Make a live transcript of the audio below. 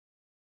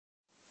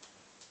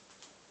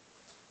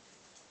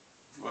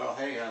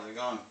how's it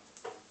going?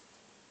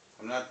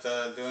 I'm not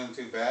doing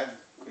too bad,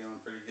 feeling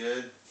pretty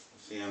good.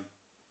 See, I'm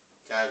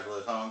casual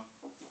at home.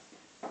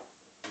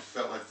 Just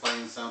felt like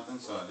playing something,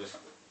 so I just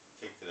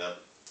kicked it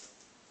up.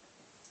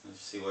 Let's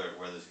see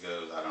where this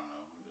goes. I don't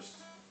know. I'm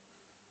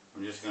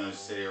just gonna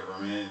sit here for a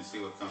minute and see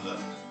what comes up.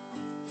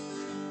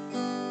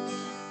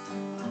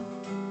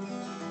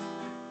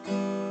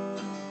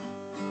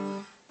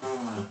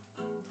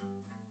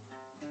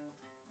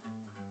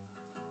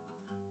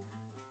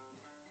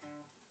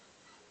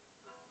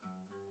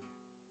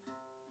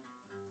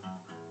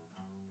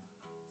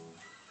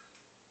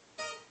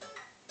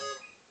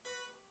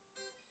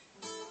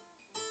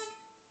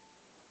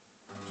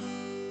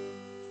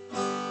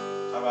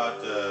 How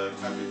about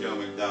Country Joe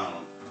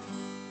McDonald?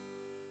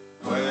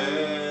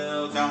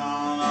 Well, come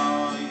on,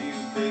 all you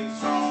big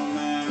strong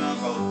men,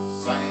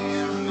 Uncle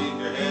Sam needs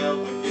your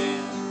help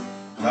again.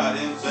 Got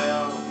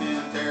himself in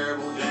a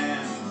terrible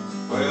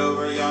jam, way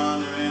over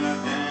yonder in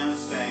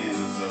Afghanistan.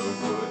 So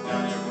put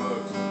down your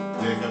books,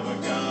 pick up a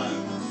gun,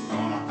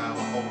 gonna have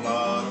a whole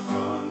lot of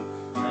fun.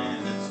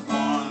 And it's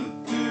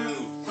 1,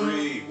 2,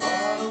 3,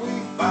 what are we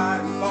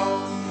fighting for?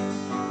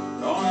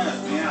 Don't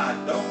ask me, I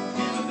don't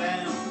give a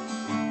damn.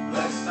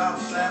 Let's stop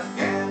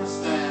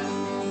Afghanistan.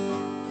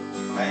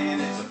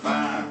 And it's a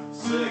 5,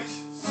 6,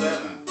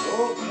 7.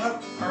 Open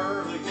up the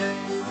early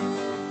game.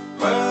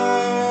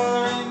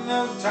 Well, ain't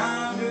no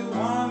time to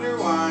wonder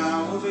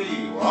why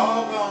we're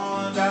all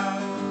gonna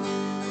die.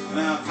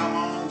 Now come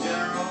on,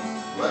 General,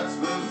 let's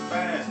move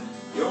fast.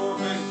 Your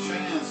big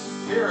chance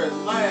here at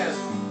last.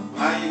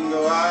 Now you can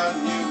go out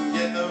and you can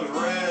get those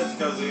reds,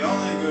 'cause the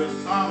only good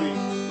commie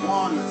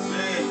one that's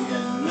dead.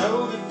 You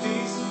know that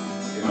peace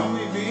can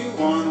only be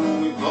won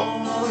when we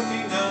blow all the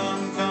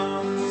kingdom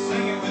come.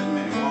 Sing it with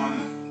me.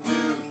 1,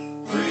 2,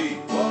 3.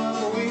 What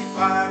are we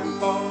fighting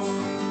for?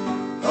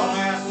 Don't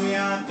ask me,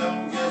 I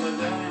don't give a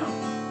damn.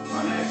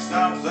 My next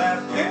stop's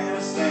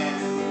Afghanistan.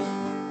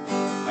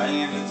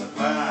 And it's a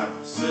 5,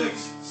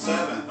 6,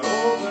 7.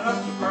 Open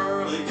up the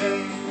pearly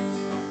gates.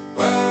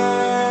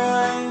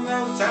 Well, ain't no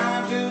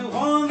time to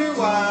wonder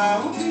why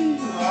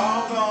we're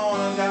all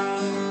gonna die.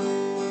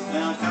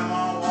 Now come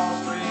on, Wall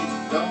Street,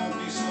 don't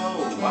be slow.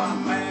 Why,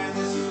 man,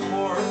 this is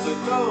war, it's a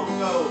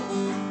go-go.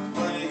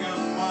 Plenty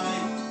good money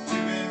to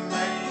be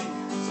made.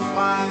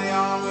 Supply the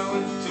army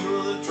with tool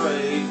of the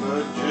trade.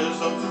 But just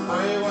hope and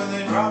pray when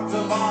they drop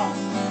the bomb,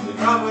 they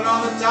drop it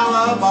on the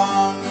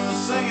Taliban.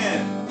 Sing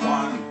it.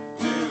 1,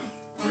 2,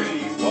 3.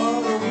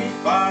 What are we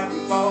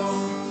fighting for?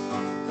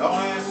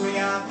 Don't ask me,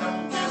 I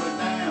don't give a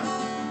damn.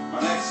 My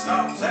next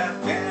stop's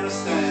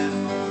Afghanistan.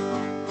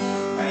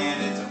 And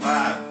it's a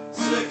 5,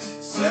 6,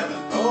 7.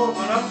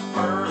 Open up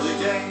the early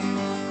game.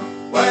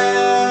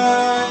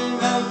 Well,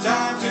 ain't no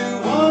time to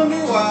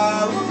wonder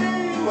why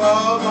we're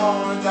all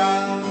gonna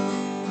die.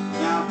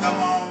 Now come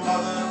on,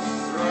 mothers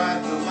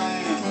throughout the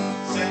land,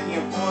 send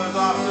your boys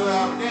off to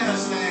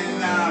Afghanistan.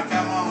 Now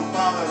come on,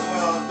 fathers,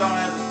 well, don't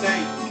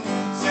hesitate.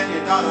 Send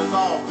your daughters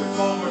off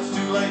before it's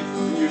too late.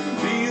 And you can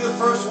be the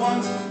first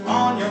ones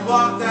on your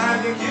block to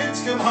have your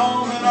kids come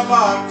home in a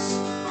box.